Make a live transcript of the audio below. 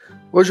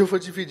Hoje eu vou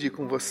dividir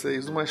com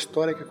vocês uma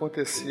história que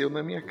aconteceu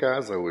na minha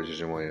casa hoje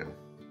de manhã.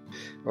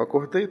 Eu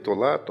acordei, estou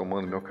lá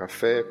tomando meu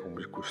café, como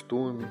de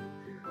costume,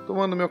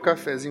 tomando meu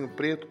cafezinho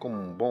preto como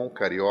um bom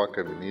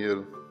carioca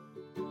mineiro,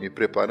 me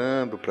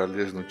preparando para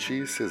ler as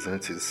notícias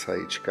antes de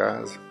sair de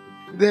casa.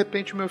 E de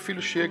repente meu filho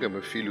chega,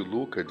 meu filho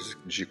Luca,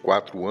 de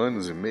 4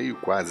 anos e meio,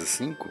 quase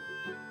 5.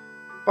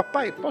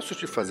 Papai, posso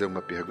te fazer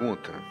uma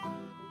pergunta?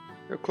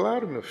 Eu,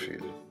 claro, meu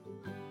filho.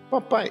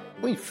 Papai,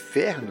 o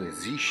inferno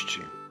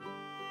existe?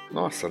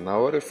 Nossa, na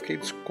hora eu fiquei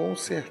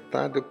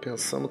desconcertado, eu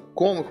pensando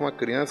como que uma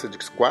criança de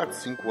 4,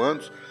 5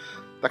 anos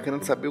está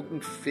querendo saber o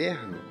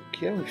inferno. O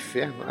que é o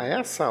inferno? A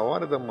essa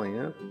hora da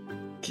manhã?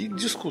 Que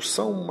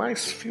discussão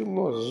mais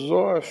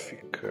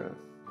filosófica.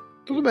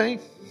 Tudo bem,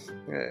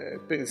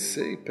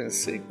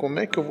 pensei, como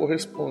é que eu vou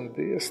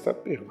responder esta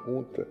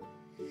pergunta?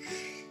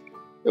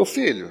 Meu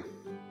filho,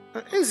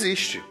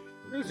 existe.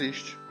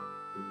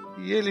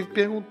 E ele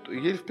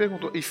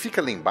perguntou, e fica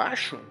lá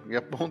embaixo? E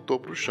apontou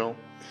para o chão.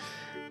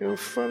 Eu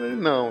falei,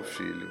 não,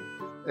 filho,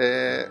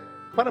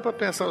 para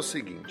pensar o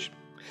seguinte,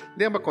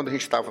 lembra quando a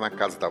gente estava na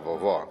casa da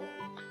vovó?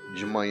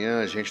 De manhã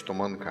a gente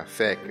tomando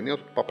café, que nem o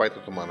papai está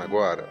tomando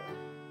agora?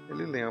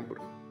 Ele lembra.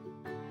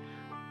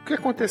 O que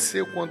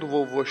aconteceu quando o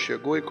vovô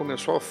chegou e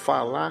começou a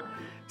falar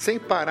sem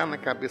parar na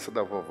cabeça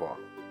da vovó?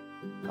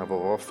 A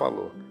vovó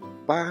falou,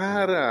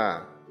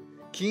 para,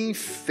 que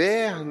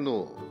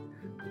inferno!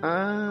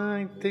 Ah,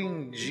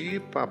 entendi,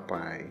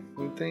 papai,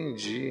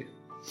 entendi.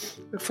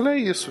 Eu falei,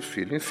 é isso,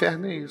 filho,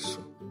 inferno é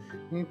isso.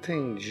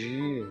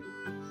 Entendi.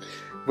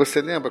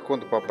 Você lembra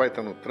quando o papai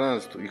está no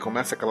trânsito e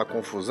começa aquela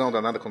confusão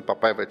danada quando o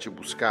papai vai te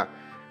buscar,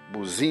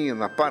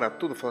 buzina, para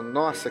tudo, fala,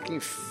 nossa, que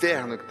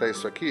inferno que está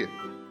isso aqui?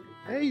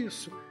 É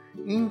isso.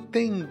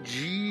 Entendi,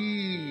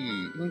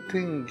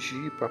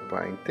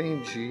 papai,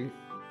 entendi.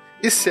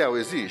 E céu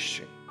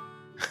existe?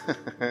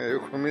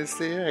 Eu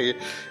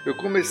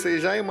comecei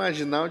já a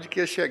imaginar onde que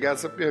ia chegar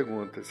essas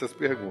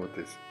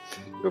perguntas.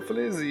 Eu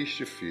falei,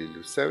 existe,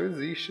 filho, o céu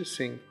existe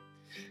sim.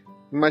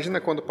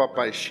 Imagina quando o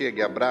papai chega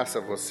e abraça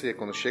você,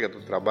 quando chega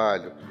do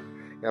trabalho,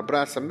 e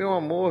abraça, meu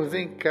amor,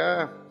 vem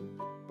cá.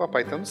 O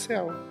papai está no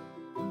céu.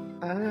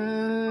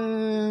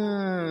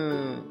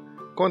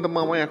 Quando a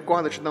mamãe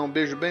acorda, te dá um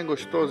beijo bem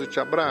gostoso e te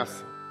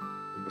abraça,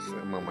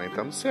 a mamãe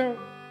está no céu.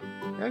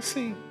 É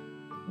assim.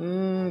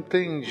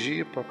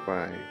 Entendi,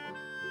 papai.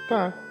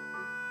 Tá.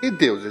 E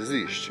Deus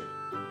existe?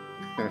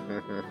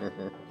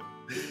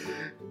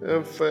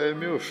 Eu falei,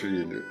 meu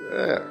filho,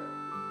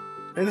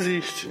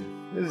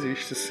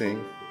 existe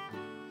sim.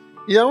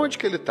 E aonde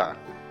que ele está?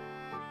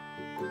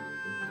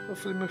 Eu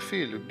falei, meu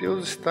filho,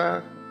 Deus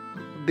está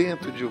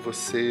dentro de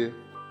você,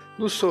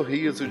 no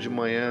sorriso de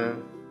manhã,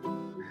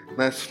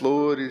 nas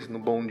flores, no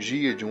bom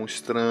dia de um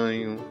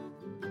estranho.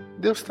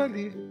 Deus está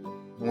ali,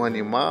 num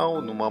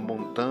animal, numa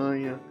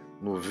montanha,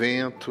 no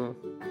vento.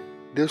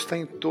 Deus está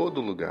em todo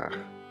lugar.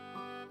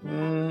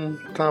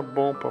 Tá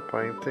bom,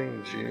 papai,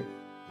 entendi.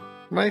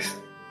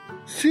 Mas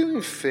se o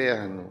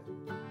inferno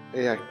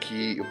é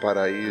aqui, o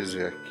paraíso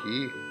é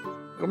aqui,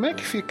 como é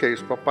que fica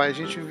isso, papai? A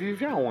gente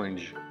vive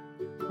aonde?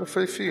 Eu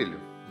falei, filho,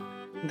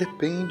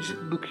 depende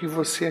do que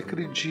você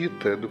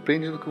acredita,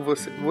 depende do que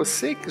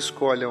você que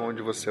escolhe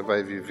aonde você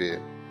vai viver.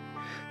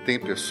 Tem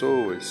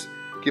pessoas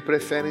que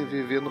preferem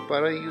viver no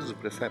paraíso,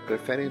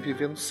 preferem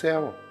viver no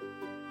céu.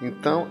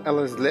 Então,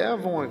 elas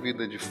levam a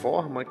vida de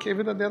forma que a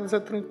vida delas é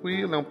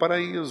tranquila, é um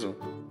paraíso.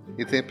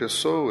 E tem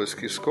pessoas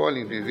que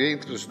escolhem viver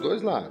entre os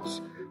dois lados,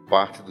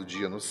 parte do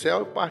dia no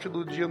céu e parte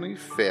do dia no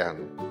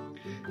inferno.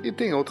 E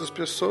tem outras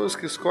pessoas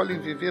que escolhem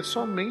viver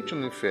somente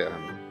no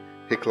inferno,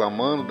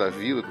 reclamando da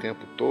vida o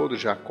tempo todo,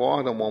 já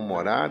acordam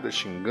mal-humoradas,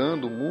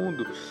 xingando o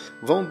mundo,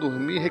 vão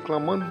dormir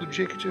reclamando do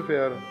dia que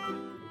tiveram.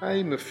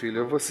 Aí, meu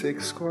filho, é você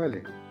que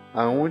escolhe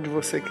aonde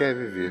você quer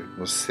viver,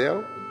 no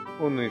céu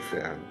ou no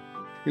inferno.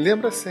 E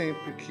lembra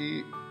sempre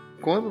que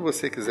quando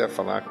você quiser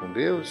falar com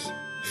Deus,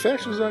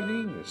 feche os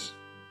olhinhos,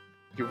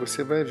 que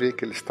você vai ver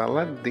que Ele está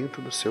lá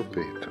dentro do seu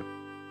peito.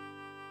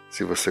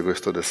 Se você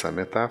gostou dessa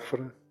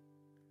metáfora,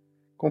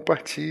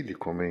 compartilhe,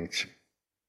 comente.